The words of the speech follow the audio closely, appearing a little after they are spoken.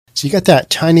So you got that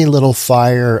tiny little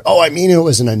fire. Oh, I mean, it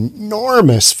was an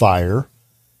enormous fire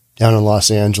down in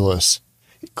Los Angeles.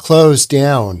 It closed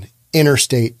down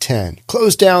Interstate 10,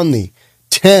 closed down the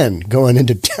 10 going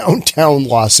into downtown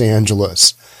Los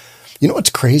Angeles. You know what's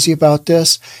crazy about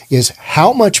this is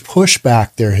how much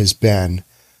pushback there has been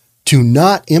to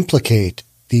not implicate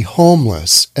the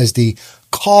homeless as the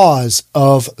cause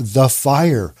of the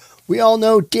fire. We all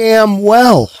know damn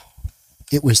well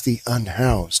it was the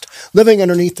unhoused living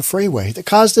underneath the freeway that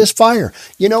caused this fire.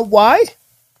 You know why?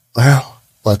 Well,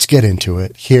 let's get into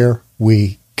it. Here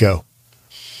we go.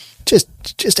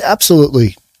 Just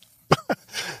absolutely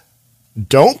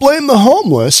don't blame the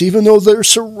homeless, even though they're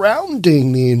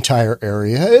surrounding the entire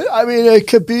area. I mean, it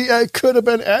could have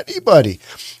been anybody.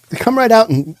 They come right out,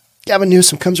 and Gavin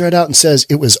Newsom comes right out and says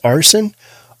it was arson.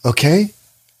 Okay.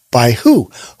 By who?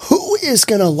 Who is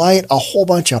going to light a whole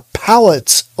bunch of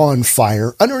pallets on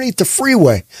fire underneath the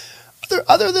freeway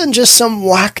other than just some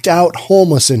whacked out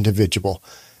homeless individual?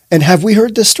 And have we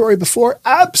heard this story before?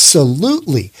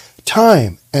 Absolutely.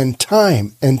 Time and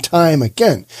time and time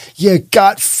again. You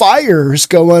got fires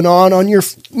going on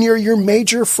near your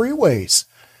major freeways.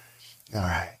 All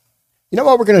right. You know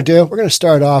what we're going to do? We're going to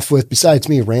start off with, besides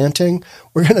me ranting,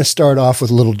 we're going to start off with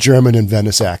a little German in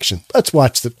Venice action. Let's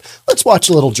watch a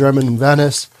little German in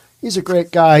Venice. He's a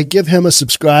great guy. Give him a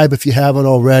subscribe if you haven't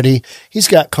already. He's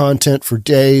got content for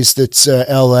days. That's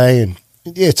LA, and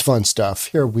it's fun stuff.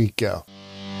 Here we go.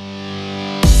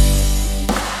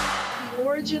 The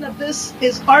origin of this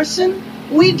is arson.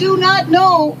 We do not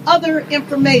know other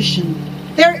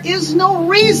information. There is no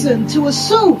reason to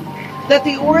assume that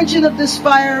the origin of this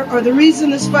fire or the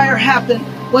reason this fire happened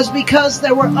was because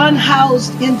there were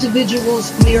unhoused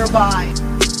individuals nearby.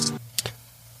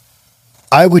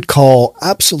 I would call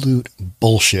absolute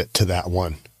bullshit to that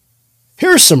one.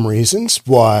 Here's some reasons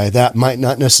why that might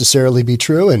not necessarily be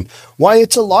true and why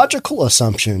it's a logical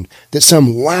assumption that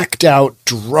some whacked out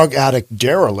drug addict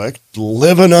derelict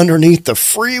living underneath the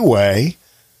freeway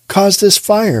caused this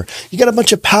fire. You got a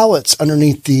bunch of pallets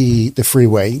underneath the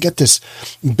freeway. You get this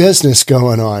business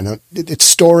going on. It's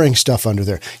storing stuff under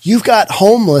there. You've got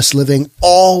homeless living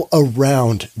all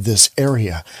around this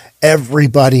area.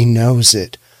 Everybody knows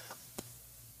it.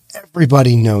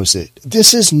 Everybody knows it.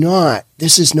 This is not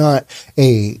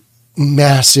a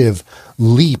massive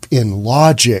leap in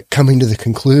logic coming to the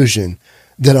conclusion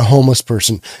that a homeless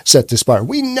person set this fire.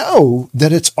 We know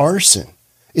that it's arson.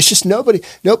 It's just nobody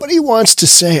wants to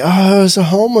say, oh, it was a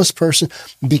homeless person,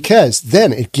 because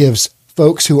then it gives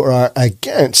folks who are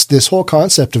against this whole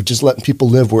concept of just letting people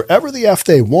live wherever the F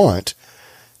they want.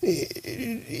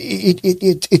 It's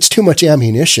too much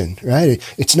ammunition, right?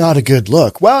 It's not a good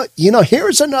look. Well,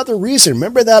 here's another reason.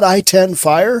 Remember that I-10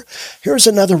 fire? Here's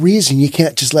another reason you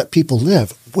can't just let people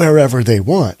live wherever they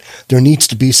want. There needs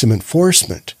to be some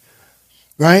enforcement,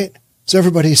 right? So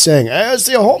everybody's saying, it's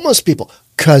the homeless people.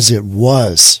 Because it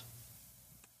was.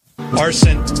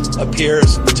 Arson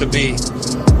appears to be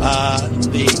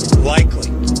the likely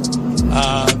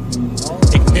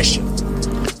ignition.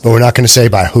 But we're not going to say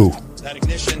by who. That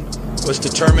ignition was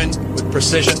determined with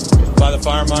precision by the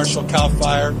Fire Marshal, CAL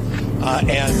FIRE,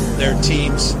 and their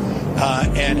teams.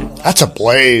 And that's a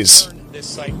blaze. Turn this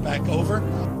site back over.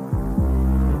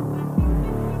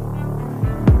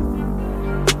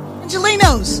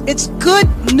 Angelinos, it's good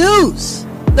news.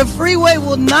 The freeway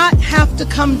will not have to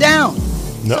come down.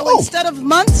 No. So instead of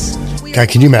months, God,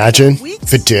 can you imagine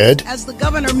if it did? As the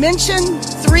governor mentioned,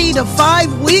 3 to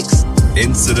 5 weeks.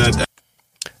 Incident.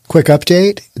 Quick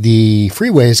update. The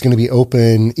freeway is going to be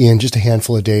open in just a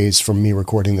handful of days from me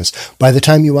recording this. By the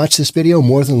time you watch this video,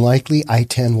 more than likely,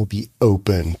 I-10 will be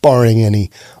open, barring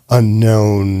any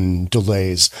unknown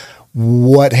delays.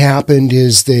 What happened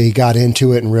is they got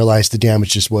into it and realized the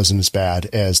damage just wasn't as bad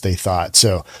as they thought.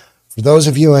 So for those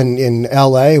of you in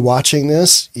LA watching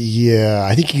this, yeah,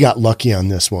 I think you got lucky on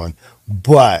this one.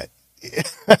 But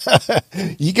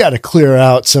you got to clear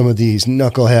out some of these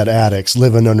knucklehead addicts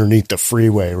living underneath the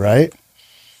freeway, right?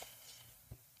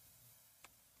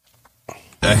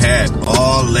 Ahead,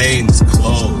 all lanes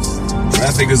closed.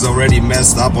 Traffic is already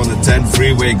messed up on the 10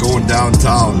 freeway going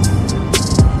downtown.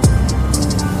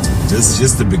 This is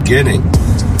just the beginning.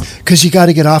 Because you got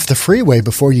to get off the freeway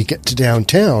before you get to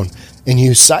downtown and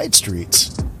use side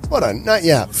streets. Not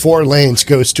yet. 4 lanes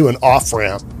goes to an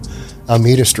off-ramp.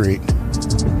 Alameda Street.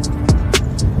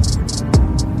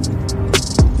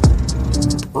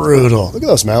 Brutal. Look at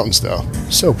those mountains, though.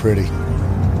 So pretty.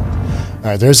 All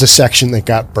right, there's a section that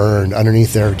got burned.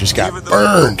 Underneath there, just got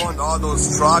burned. All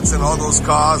those trucks and all those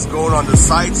cars going on the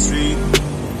side street,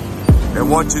 they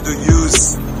want you to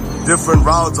use different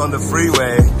routes on the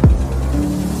freeway.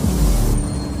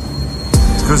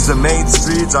 Because the main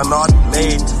streets are not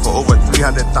made for over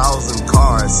 300,000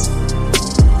 cars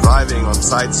driving on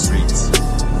side streets.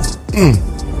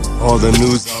 All the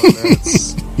news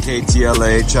outlets,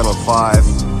 KTLA, Channel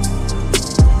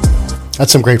 5.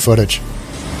 That's some great footage.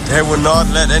 They would not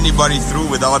let anybody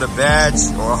through without a badge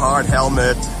or a hard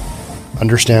helmet.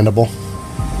 Understandable.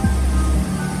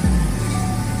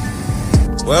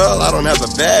 Well, I don't have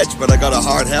a badge, but I got a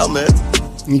hard helmet.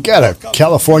 You got a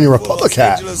California Republic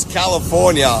hat. Los Angeles,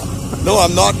 California. No,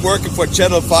 I'm not working for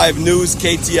Channel 5 News,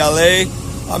 KTLA.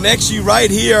 I'm actually right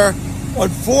here on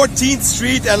 14th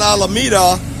Street and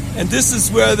Alameda, and this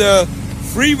is where the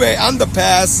freeway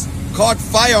underpass caught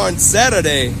fire on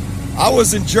Saturday. I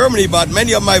was in Germany, but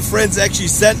many of my friends actually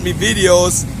sent me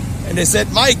videos, and they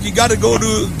said, Mike, you got to go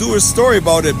do a story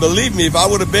about it. Believe me, if I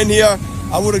would have been here,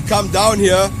 I would have come down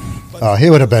here. Oh, he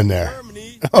would have been there.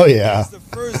 Germany, oh, yeah. It's the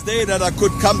first day that I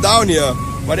could come down here.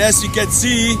 But as you can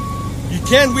see, you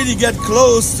can't really get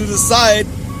close to the side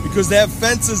because they have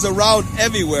fences around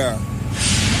everywhere.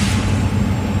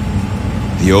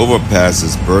 The overpass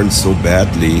is burned so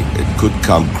badly, it could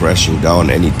come crashing down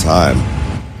any time.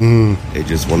 They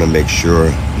just want to make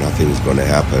sure nothing is going to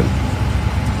happen.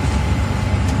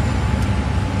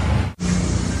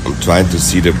 I'm trying to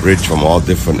see the bridge from all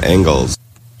different angles.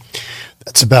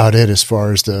 That's about it as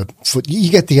far as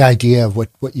you get the idea of what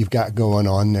you've got going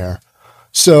on there.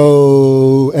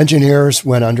 So engineers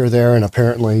went under there, and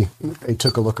apparently they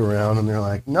took a look around and they're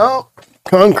like, no,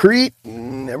 concrete,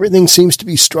 everything seems to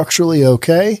be structurally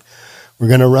okay. We're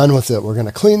going to run with it. We're going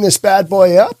to clean this bad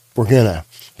boy up. We're going to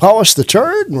polish the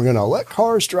turd, and we're going to let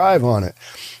cars drive on it.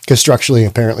 Because structurally,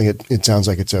 apparently, it sounds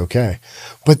like it's okay.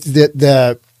 But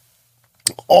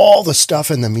all the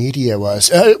stuff in the media was,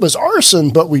 it was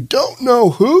arson, but we don't know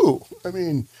who. I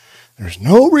mean, there's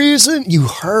no reason. You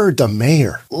heard the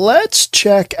mayor. Let's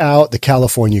check out the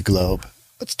California Globe.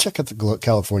 Let's check out the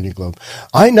California Globe.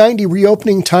 I-90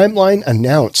 reopening timeline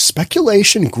announced.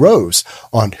 Speculation grows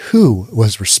on who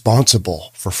was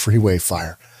responsible for freeway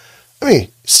fire. I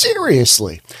mean,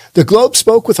 seriously. The Globe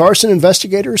spoke with arson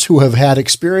investigators who have had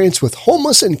experience with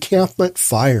homeless encampment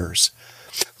fires.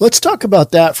 Let's talk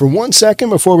about that for 1 second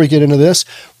before we get into this.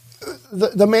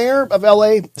 The mayor of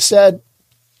LA said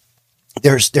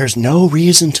there's no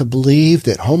reason to believe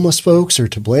that homeless folks are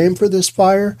to blame for this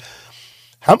fire.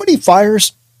 How many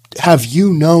fires have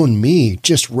you known me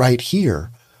just right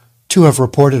here to have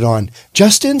reported on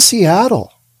just in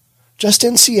Seattle? Just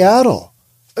in Seattle.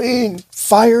 I mean,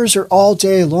 fires are all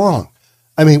day long.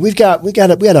 I mean, we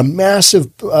had a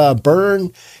massive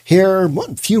burn here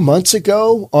a few months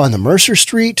ago on the Mercer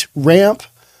Street ramp.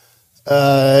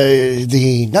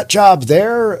 The nut job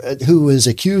there, who is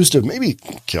accused of maybe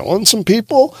killing some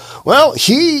people, well,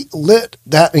 he lit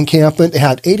that encampment. It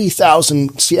had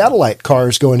 80,000 Seattleite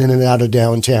cars going in and out of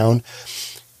downtown.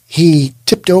 He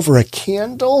tipped over a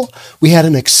candle. We had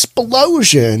an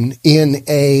explosion in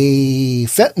a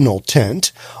fentanyl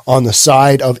tent on the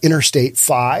side of Interstate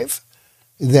 5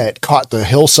 that caught the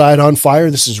hillside on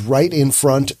fire. This is right in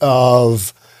front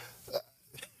of...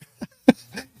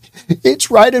 It's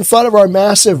right in front of our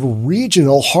massive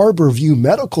regional Harborview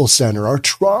Medical Center, our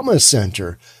trauma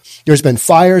center. There's been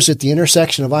fires at the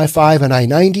intersection of I-5 and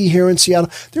I-90 here in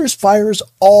Seattle. There's fires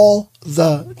all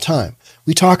the time.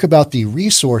 We talk about the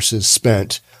resources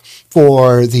spent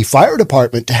for the fire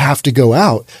department to have to go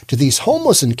out to these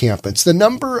homeless encampments, the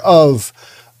number of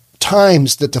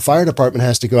times that the fire department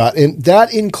has to go out, and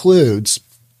that includes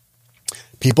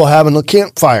people having a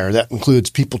campfire. That includes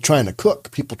people trying to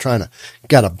cook, people trying to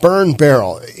got a burn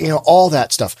barrel, all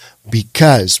that stuff.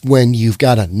 Because when you've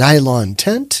got a nylon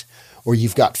tent, or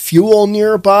you've got fuel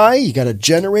nearby, you got a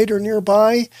generator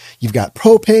nearby, you've got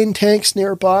propane tanks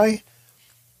nearby.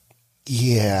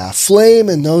 Yeah, flame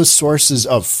and those sources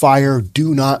of fire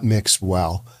do not mix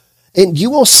well. And you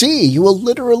will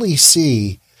literally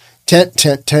see tent,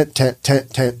 and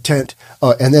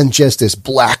then just this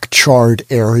black charred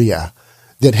area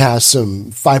that has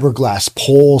some fiberglass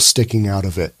poles sticking out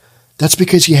of it. That's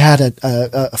because you had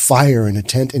a fire in a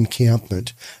tent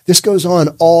encampment. This goes on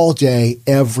all day,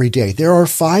 every day. There are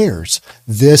fires.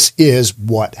 This is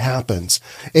what happens.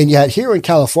 And yet here in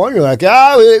California, we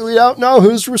don't know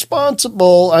who's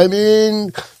responsible. I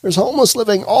mean, there's homeless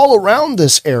living all around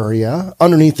this area,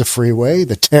 underneath the freeway,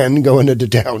 the 10 going into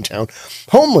downtown.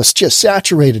 Homeless just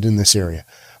saturated in this area.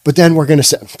 But then we're going to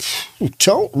say, we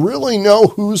don't really know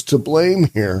who's to blame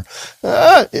here.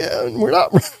 We're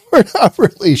not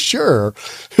really sure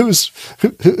who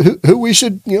we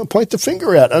should point the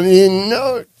finger at. I mean,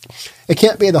 no, it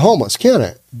can't be the homeless, can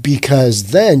it?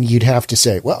 Because then you'd have to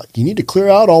say, well, you need to clear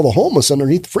out all the homeless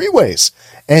underneath the freeways,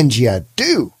 and you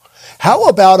do. How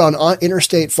about on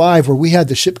Interstate 5 where we had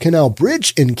the Ship Canal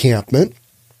Bridge encampment?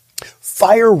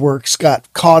 Fireworks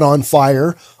got caught on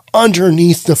fire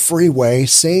underneath the freeway,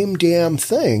 same damn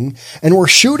thing, and we're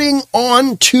shooting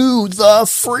onto the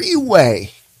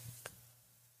freeway.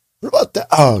 What about that?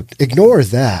 Oh, ignore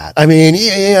that. I mean,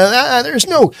 there's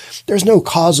no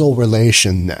causal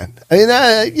relation then. I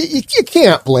mean, you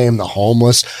can't blame the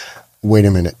homeless. Wait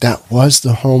a minute, that was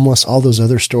the homeless. All those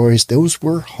other stories, those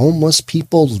were homeless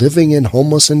people living in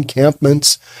homeless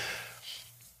encampments,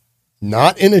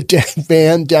 not in a dead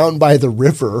van down by the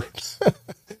river.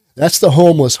 That's the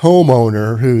homeless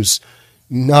homeowner who's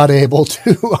not able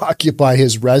to occupy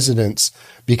his residence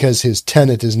because his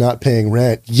tenant is not paying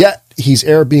rent, yet he's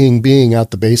Airbnb-ing out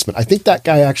the basement. I think that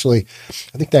guy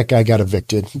got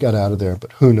evicted. He got out of there,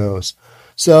 but who knows?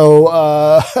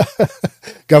 So,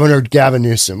 Governor Gavin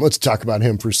Newsom, let's talk about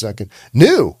him for a second.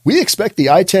 We expect the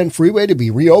I-10 freeway to be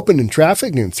reopened in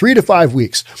traffic in 3 to 5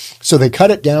 weeks. So they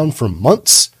cut it down from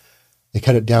months. They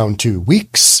cut it down to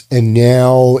weeks. And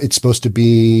now it's supposed to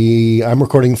be, I'm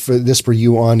recording for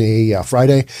you on a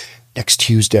Friday, next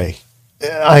Tuesday.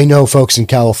 I know folks in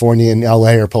California and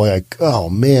LA are probably like, oh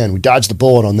man, we dodged the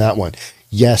bullet on that one.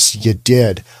 Yes, you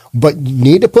did. But you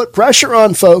need to put pressure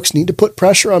on folks, need to put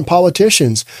pressure on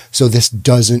politicians so this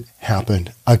doesn't happen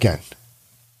again.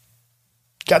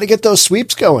 Got to get those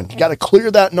sweeps going. You got to clear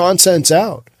that nonsense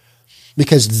out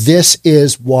because this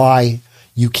is why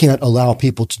you can't allow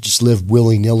people to just live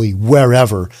willy-nilly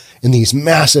wherever in these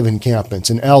massive encampments.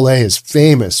 And LA is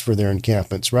famous for their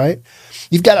encampments, right?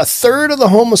 You've got a third of the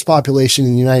homeless population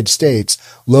in the United States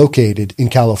located in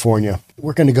California.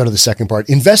 We're going to go to the second part.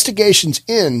 Investigations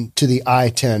into the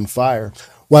I-10 fire.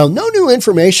 While no new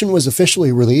information was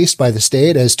officially released by the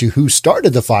state as to who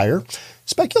started the fire,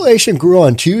 speculation grew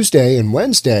on Tuesday and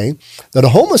Wednesday that a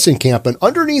homeless encampment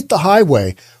underneath the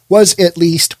highway was at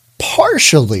least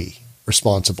partially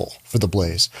responsible for the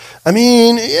blaze. I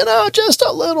mean, just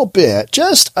a little bit,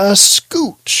 just a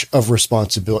scooch of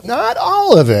responsibility. Not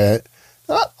all of it.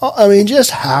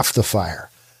 Just half the fire.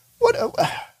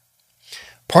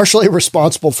 Partially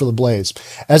responsible for the blaze.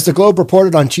 As the Globe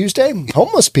reported on Tuesday,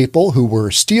 homeless people who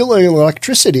were stealing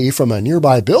electricity from a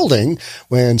nearby building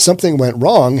when something went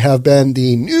wrong have been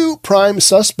the new prime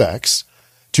suspects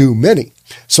to many.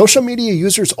 Social media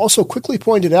users also quickly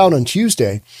pointed out on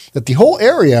Tuesday that the whole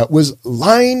area was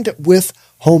lined with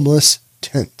homeless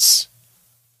tents.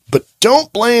 But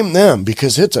don't blame them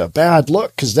because it's a bad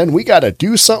look because then we got to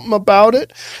do something about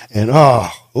it. And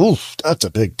that's a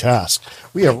big task.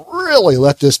 We have really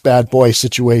let this bad boy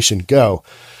situation go.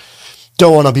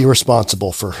 Don't want to be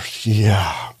responsible for,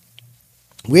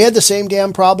 We had the same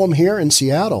damn problem here in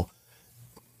Seattle.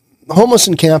 Homeless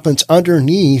encampments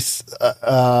underneath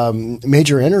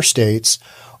major interstates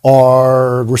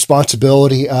are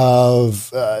responsibility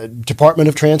of Department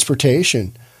of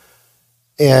Transportation.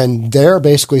 And they're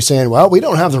basically saying, well, we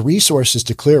don't have the resources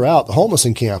to clear out the homeless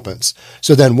encampments.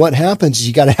 So then what happens is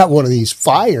you got to have one of these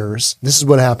fires. This is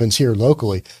what happens here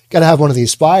locally. You got to have one of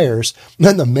these fires. And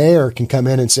then the mayor can come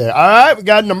in and say, all right, we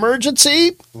got an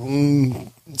emergency.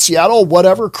 Seattle,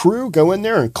 whatever crew, go in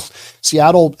there and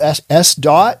Seattle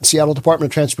SDOT, Seattle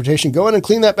Department of Transportation, go in and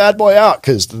clean that bad boy out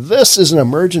because this is an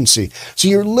emergency. So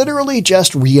you're literally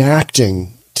just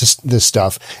reacting to this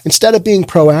stuff instead of being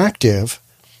proactive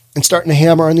and starting to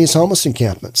hammer on these homeless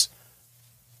encampments.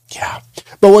 Yeah.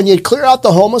 But when you clear out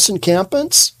the homeless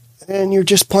encampments and you're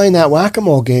just playing that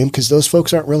whack-a-mole game because those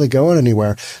folks aren't really going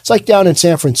anywhere. It's like down in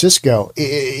San Francisco.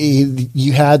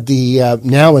 You had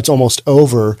now it's almost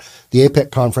over. The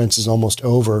APEC conference is almost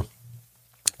over.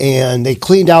 And they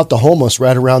cleaned out the homeless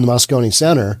right around the Moscone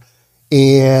Center.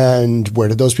 And where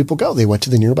did those people go? They went to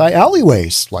the nearby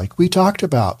alleyways, like we talked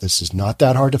about. This is not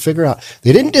that hard to figure out.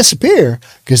 They didn't disappear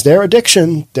because their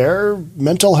addiction, their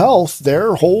mental health,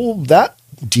 their whole, that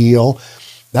deal,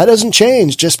 that doesn't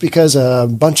change just because a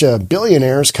bunch of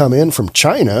billionaires come in from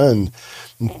China and,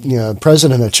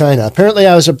 president of China. Apparently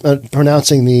I was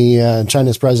pronouncing the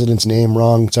China's president's name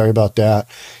wrong. Sorry about that.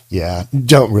 Yeah,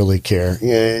 don't really care.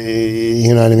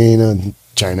 You know what I mean?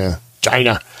 China.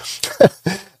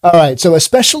 All right, so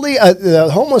especially the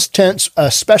homeless tents,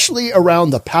 especially around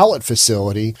the pallet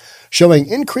facility, showing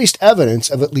increased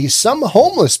evidence of at least some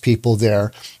homeless people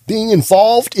there being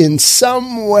involved in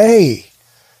some way.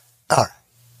 All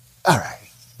right,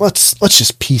 let's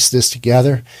just piece this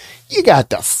together. You got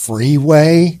the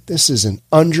freeway. This is an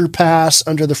underpass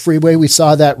under the freeway. We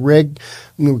saw that rig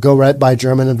go right by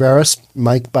German in Venice.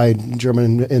 Mike by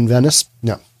German in Venice.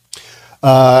 No.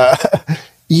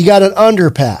 You got an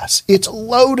underpass. It's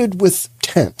loaded with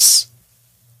tents.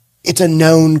 It's a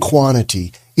known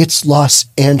quantity. It's Los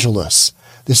Angeles.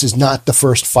 This is not the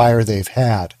first fire they've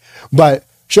had, but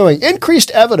showing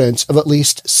increased evidence of at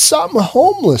least some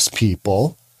homeless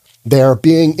people there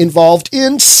being involved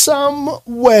in some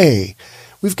way.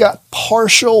 We've got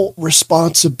partial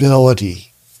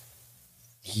responsibility.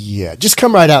 Yeah, just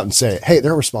come right out and say it. Hey,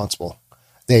 they're responsible.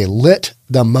 They lit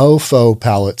the mofo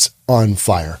pallets on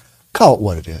fire. Call it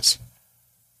what it is.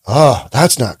 Oh,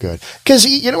 that's not good. Because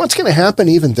you know what's going to happen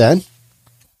even then?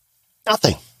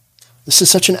 Nothing. This is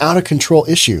such an out-of-control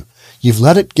issue. You've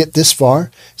let it get this far,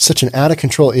 such an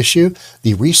out-of-control issue.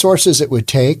 The resources it would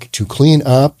take to clean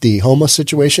up the homeless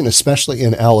situation, especially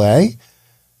in L.A.,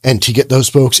 and to get those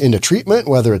folks into treatment,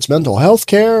 whether it's mental health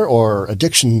care or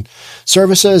addiction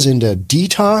services, into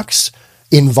detox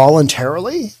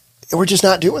involuntarily, we're just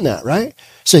not doing that, right?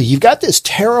 So you've got this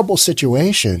terrible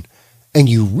situation, and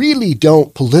you really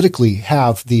don't politically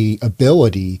have the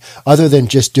ability, other than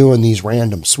just doing these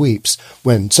random sweeps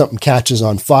when something catches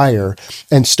on fire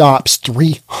and stops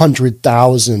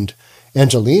 300,000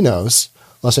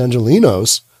 Los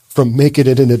Angelinos from making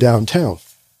it into downtown.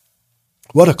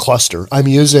 What a cluster. I'm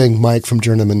using Mike from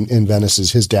Journeyman in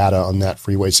Venice's, his data on that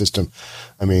freeway system.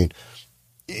 I mean,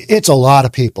 it's a lot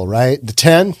of people, right? The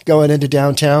 10 going into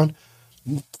downtown,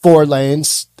 4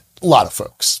 lanes, a lot of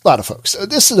folks.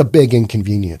 This is a big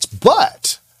inconvenience,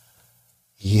 but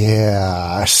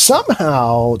yeah,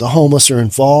 somehow the homeless are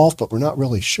involved, but we're not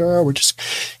really sure. We're just,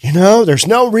 there's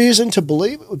no reason to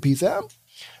believe it would be them,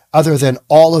 other than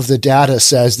all of the data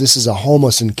says this is a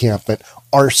homeless encampment,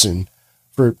 arson,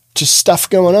 for just stuff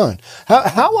going on.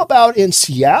 How about in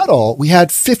Seattle, we had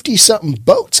 50-something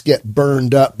boats get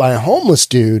burned up by a homeless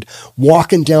dude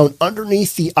walking down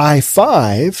underneath the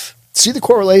I-5. See the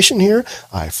correlation here?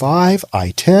 I-5,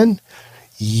 I-10.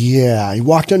 Yeah, he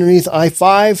walked underneath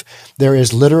I-5. There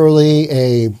is literally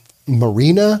a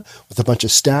marina with a bunch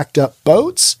of stacked up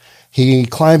boats. He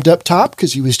climbed up top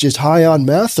because he was just high on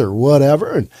meth or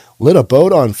whatever and lit a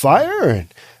boat on fire.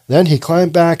 And then he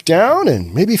climbed back down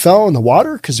and maybe fell in the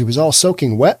water because he was all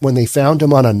soaking wet when they found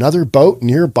him on another boat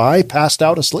nearby, passed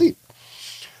out asleep.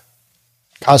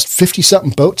 Caused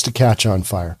 50-something boats to catch on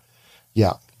fire.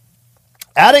 Yeah.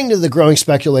 Adding to the growing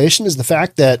speculation is the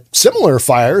fact that similar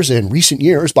fires in recent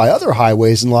years by other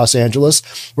highways in Los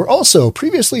Angeles were also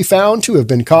previously found to have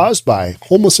been caused by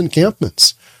homeless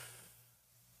encampments.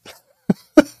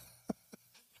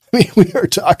 I mean, we are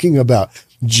talking about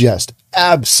just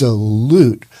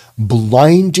absolute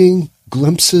blinding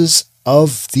glimpses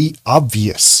of the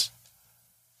obvious.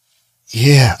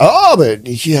 Yeah. Oh,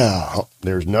 but yeah,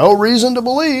 there's no reason to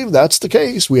believe that's the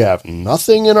case. We have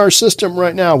nothing in our system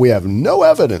right now. We have no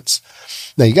evidence.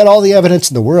 Now, you got all the evidence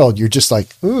in the world. You're just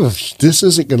like, this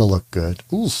isn't going to look good.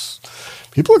 Oof.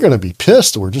 People are going to be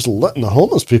pissed. We're just letting the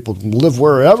homeless people live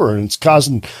wherever, and it's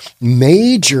causing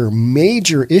major,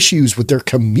 major issues with their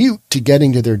commute to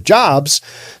getting to their jobs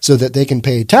so that they can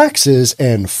pay taxes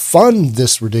and fund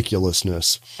this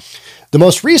ridiculousness. The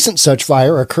most recent such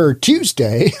fire occurred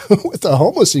Tuesday with a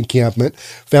homeless encampment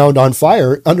found on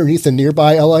fire underneath a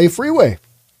nearby LA freeway.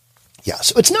 Yeah,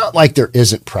 so it's not like there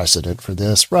isn't precedent for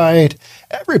this, right?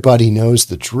 Everybody knows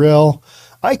the drill.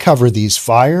 I cover these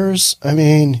fires. I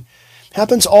mean,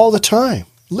 happens all the time.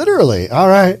 Literally. All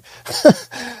right.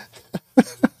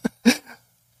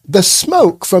 The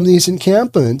smoke from these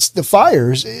encampments, the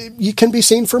fires, you can be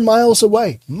seen for miles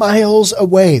away. Miles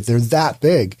away. They're that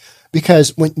big.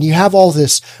 Because when you have all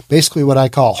this, basically what I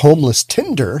call homeless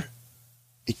tinder,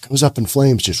 it goes up in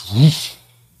flames, just,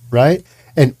 right?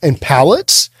 And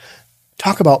pallets,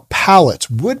 talk about pallets,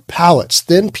 wood pallets,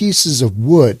 thin pieces of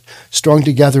wood strung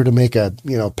together to make a,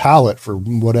 pallet for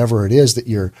whatever it is that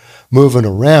you're moving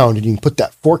around. And you can put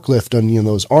that forklift on,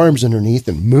 those arms underneath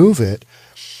and move it.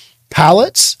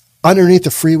 Pallets underneath the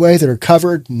freeway that are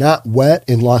covered, not wet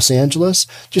in Los Angeles.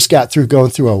 Just got through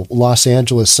going through a Los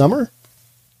Angeles summer.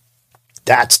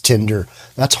 That's tinder.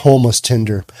 That's homeless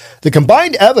tinder. The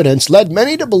combined evidence led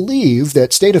many to believe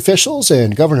that state officials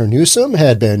and Governor Newsom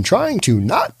had been trying to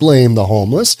not blame the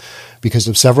homeless because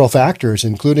of several factors,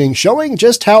 including showing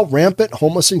just how rampant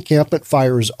homeless encampment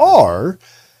fires are,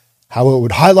 how it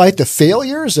would highlight the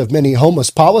failures of many homeless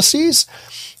policies,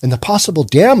 and the possible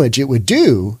damage it would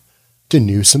do to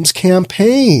Newsom's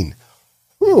campaign.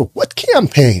 Ooh, what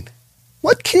campaign?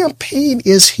 What campaign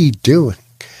is he doing?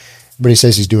 Everybody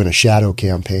says he's doing a shadow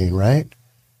campaign, right?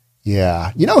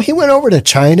 Yeah. He went over to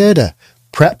China to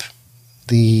prep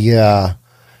the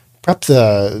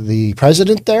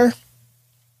president there.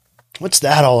 What's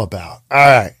that all about? All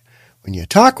right. When you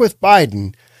talk with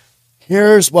Biden,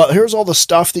 here's all the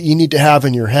stuff that you need to have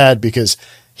in your head, because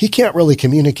he can't really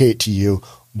communicate to you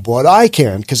but I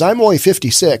can, because I'm only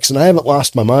 56 and I haven't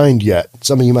lost my mind yet.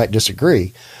 Some of you might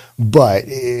disagree, but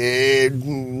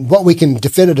what we can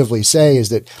definitively say is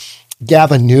that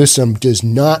Gavin Newsom does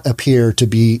not appear to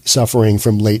be suffering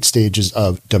from late stages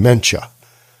of dementia.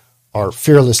 Our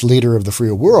fearless leader of the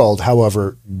free world,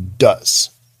 however, does.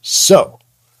 So,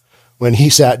 when he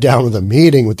sat down with a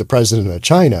meeting with the president of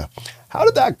China, how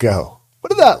did that go? What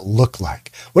did that look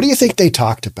like? What do you think they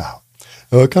talked about?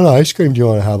 What kind of ice cream do you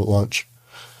want to have at lunch?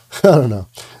 I don't know.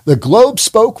 The Globe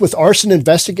spoke with arson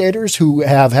investigators who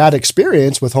have had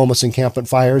experience with homeless encampment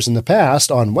fires in the past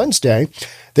on Wednesday.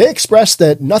 They expressed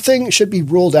that nothing should be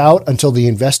ruled out until the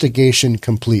investigation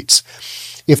completes.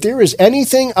 If there is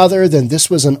anything other than this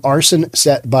was an arson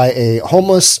set by a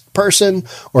homeless person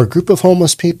or a group of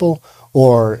homeless people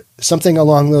or something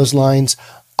along those lines,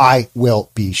 I will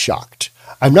be shocked.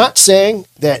 I'm not saying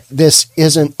that this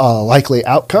isn't a likely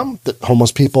outcome, that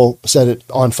homeless people set it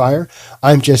on fire.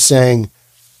 I'm just saying,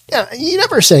 yeah, you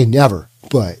never say never,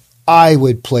 but I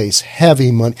would place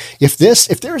heavy money. If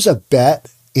there's a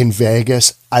bet in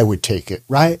Vegas, I would take it,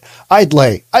 right? I'd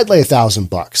lay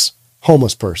 $1,000.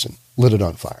 Homeless person lit it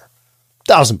on fire.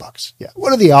 $1,000. Yeah.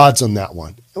 What are the odds on that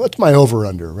one? What's my over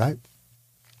under, right?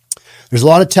 There's a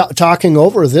lot of talking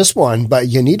over this one, but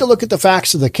you need to look at the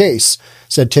facts of the case,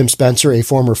 said Tim Spencer, a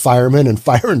former fireman and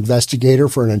fire investigator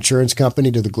for an insurance company,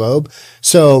 to the Globe.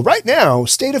 So right now,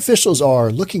 state officials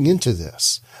are looking into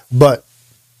this, but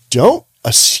don't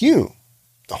assume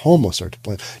the homeless are to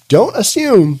blame. Don't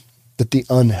assume that the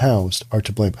unhoused are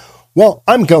to blame. Well,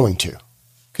 I'm going to,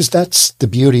 because that's the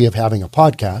beauty of having a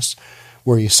podcast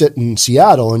where you sit in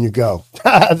Seattle and you go,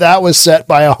 that was set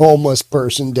by a homeless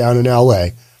person down in LA.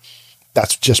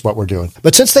 That's just what we're doing.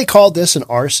 But since they called this an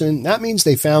arson, that means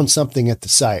they found something at the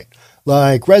site,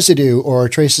 like residue or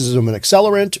traces of an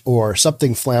accelerant or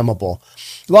something flammable.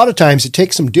 A lot of times it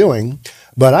takes some doing,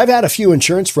 but I've had a few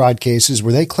insurance fraud cases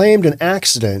where they claimed an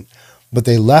accident, but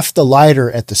they left the lighter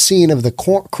at the scene of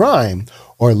the crime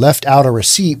or left out a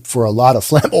receipt for a lot of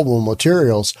flammable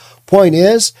materials. Point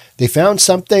is, they found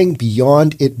something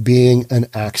beyond it being an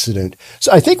accident.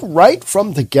 So I think right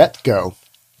from the get-go,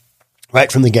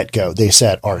 they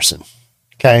said arson.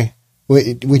 Okay?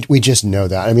 We just know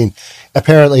that. I mean,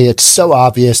 apparently it's so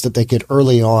obvious that they could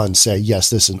early on say, yes,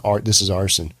 this is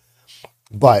arson.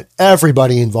 But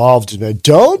everybody involved in it,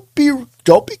 don't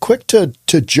be quick to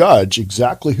judge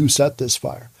exactly who set this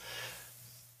fire.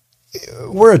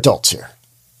 We're adults here.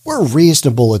 We're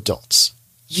reasonable adults.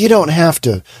 You don't have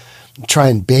to try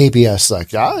and baby us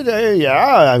like, yeah,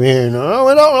 I mean, we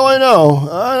don't really know.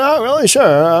 I'm not really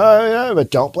sure,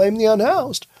 but don't blame the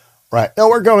unhoused. Right. No,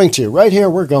 we're going to. Right here,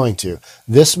 we're going to.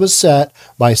 This was set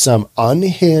by some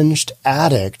unhinged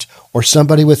addict or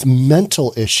somebody with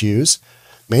mental issues.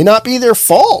 May not be their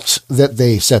fault that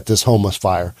they set this homeless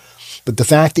fire, but the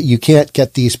fact that you can't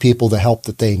get these people the help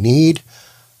that they need,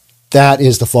 that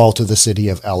is the fault of the city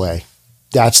of LA.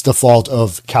 That's the fault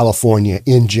of California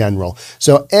in general.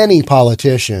 So any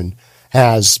politician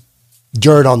has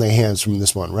dirt on their hands from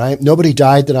this one, right? Nobody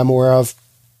died that I'm aware of.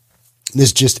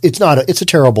 It's a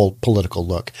terrible political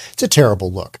look. It's a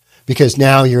terrible look because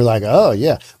now you're like, oh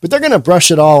yeah, but they're going to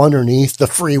brush it all underneath the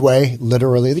freeway.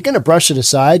 Literally, they're going to brush it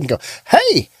aside and go,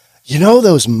 hey, you know,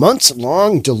 those months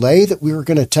long delay that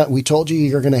we told you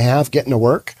you're going to have getting to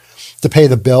work to pay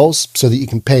the bills so that you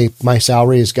can pay my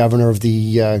salary as governor of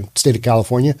the state of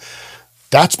California.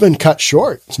 That's been cut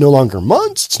short. It's no longer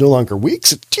months. It's no longer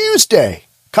weeks. It's Tuesday.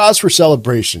 Cause for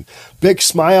celebration. Big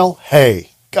smile.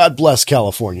 Hey, God bless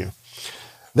California.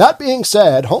 That being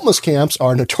said, homeless camps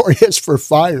are notorious for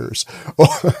fires.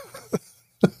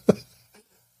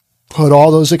 Put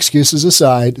all those excuses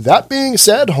aside. That being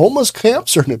said, homeless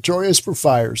camps are notorious for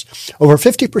fires. Over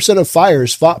 50% of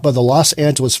fires fought by the Los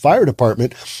Angeles Fire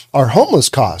Department are homeless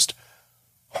caused.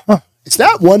 Is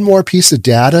that one more piece of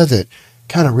data that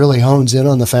kind of really hones in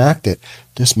on the fact that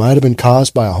this might have been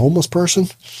caused by a homeless person?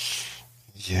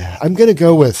 Yeah, I'm going to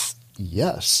go with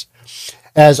yes.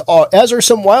 As are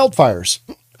some wildfires.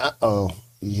 Uh-oh,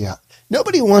 yeah.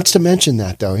 Nobody wants to mention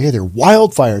that, though. Hey, there are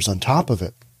wildfires on top of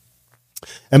it.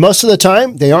 And most of the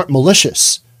time, they aren't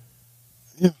malicious.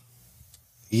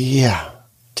 Yeah.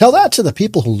 Tell that to the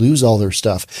people who lose all their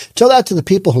stuff. Tell that to the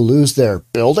people who lose their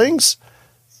buildings.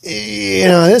 You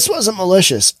know, this wasn't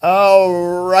malicious.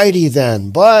 Alrighty then.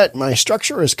 But my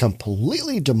structure is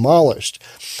completely demolished.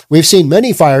 We've seen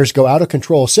many fires go out of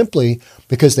control simply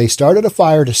because they started a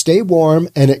fire to stay warm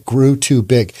and it grew too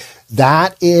big.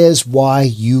 That is why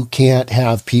you can't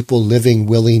have people living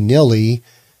willy-nilly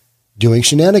doing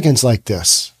shenanigans like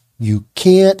this. You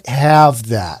can't have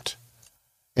that.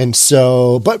 And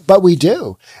so, but we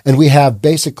do. And we have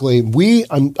basically,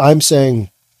 I'm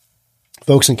saying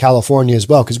folks in California as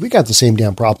well, because we got the same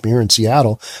damn problem here in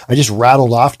Seattle. I just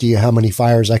rattled off to you how many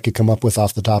fires I could come up with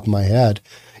off the top of my head.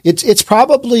 It's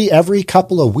probably every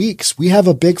couple of weeks we have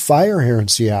a big fire here in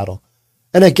Seattle.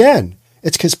 And again,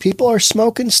 it's because people are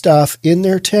smoking stuff in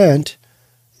their tent,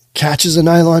 catches a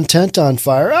nylon tent on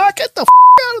fire. Get the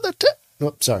out of the tent.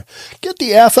 Oh, sorry. Get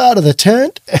the F out of the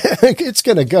tent. It's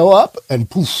going to go up and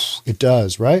poof, it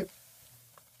does, right?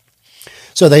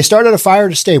 So they started a fire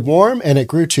to stay warm and it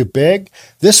grew too big.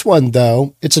 This one,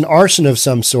 though, it's an arson of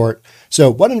some sort.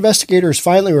 So what investigators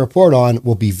finally report on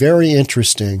will be very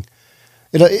interesting.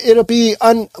 It'll be,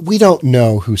 we don't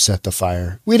know who set the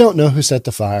fire. We don't know who set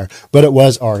the fire, but it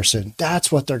was arson.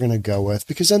 That's what they're going to go with,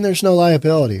 because then there's no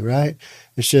liability, right?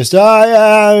 It's just,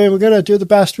 we're going to do the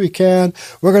best we can.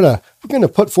 We're going to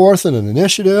put forth an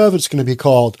initiative. It's going to be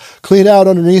called Clean Out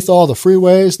Underneath All the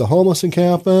Freeways, the Homeless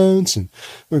Encampments, and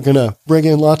we're going to bring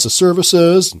in lots of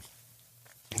services. And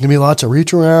there's going to be lots of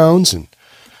reach arounds, and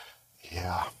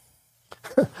yeah.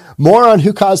 More on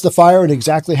who caused the fire and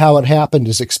exactly how it happened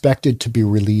is expected to be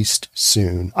released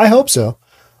soon. I hope so.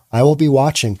 I will be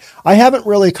watching. I haven't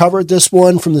really covered this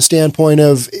one from the standpoint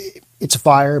of it's a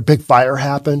fire, big fire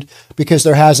happened, because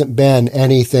there hasn't been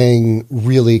anything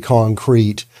really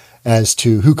concrete as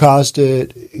to who caused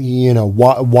it,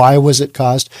 why was it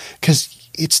caused? Because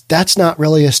that's not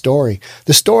really a story.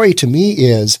 The story to me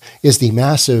is the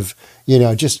massive,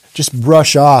 just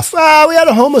brush off. We had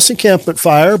a homeless encampment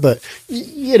fire, but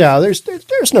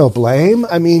there's no blame.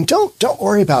 I mean, don't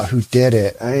worry about who did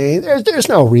it. I mean, there's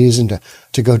no reason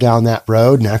to go down that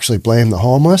road and actually blame the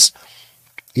homeless,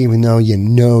 even though you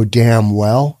know damn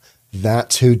well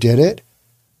that's who did it.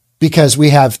 Because we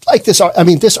have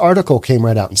this article came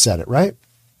right out and said it, right?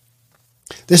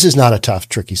 This is not a tough,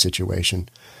 tricky situation.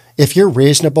 If you're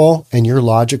reasonable and you're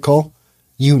logical,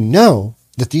 you know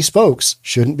that these folks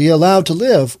shouldn't be allowed to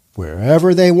live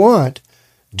wherever they want,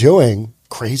 doing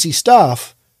crazy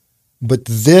stuff. But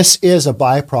this is a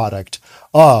byproduct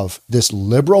of this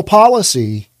liberal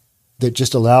policy that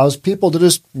just allows people to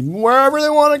just wherever they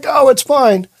want to go, it's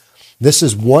fine. This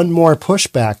is one more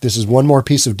pushback. This is one more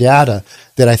piece of data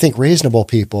that I think reasonable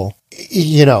people,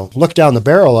 look down the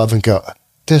barrel of and go,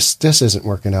 this isn't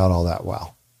working out all that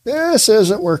well. This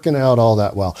isn't working out all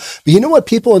that well. But you know what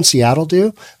people in Seattle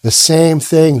do? The same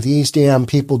thing these damn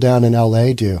people down in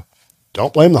LA do.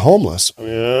 Don't blame the homeless. We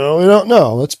don't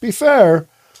know. Let's be fair.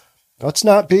 Let's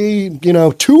not be,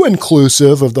 too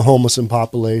inclusive of the homeless in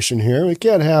population here. We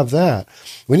can't have that.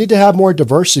 We need to have more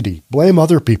diversity. Blame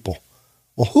other people.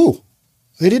 Well, who?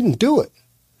 They didn't do it.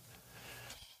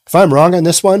 If I'm wrong on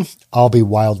this one, I'll be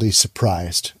wildly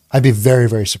surprised. I'd be very,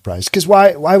 very surprised. Because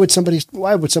why would somebody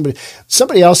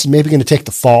else is maybe going to take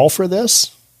the fall for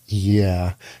this?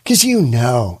 Yeah. Because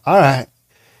all right.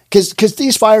 Because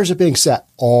these fires are being set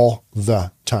all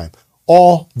the time.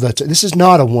 All the time. This is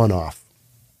not a one-off.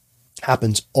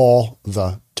 Happens all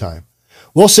the time.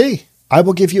 We'll see. I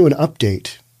will give you an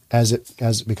update as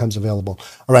it becomes available.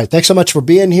 All right. Thanks so much for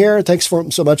being here. Thanks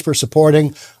so much for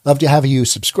supporting. Love to have you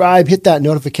subscribe. Hit that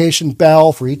notification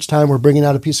bell for each time we're bringing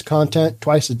out a piece of content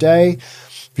twice a day.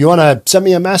 If you want to send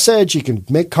me a message, you can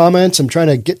make comments. I'm trying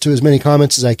to get to as many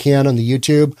comments as I can on the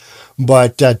YouTube.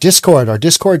 But Discord, our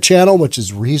Discord channel, which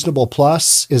is Reasonable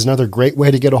Plus, is another great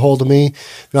way to get a hold of me.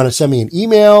 If you want to send me an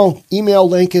email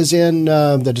link is in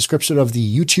the description of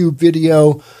the YouTube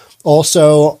video.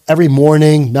 Also, every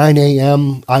morning, 9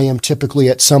 a.m., I am typically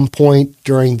at some point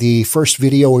during the first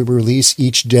video we release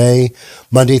each day,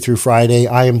 Monday through Friday.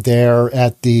 I am there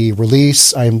at the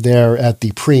release. I am there at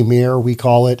the premiere, we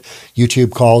call it.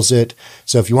 YouTube calls it.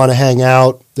 So if you want to hang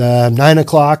out, 9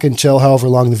 o'clock until however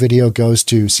long the video goes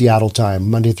to Seattle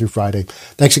time, Monday through Friday.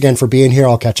 Thanks again for being here.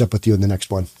 I'll catch up with you in the next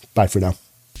one. Bye for now.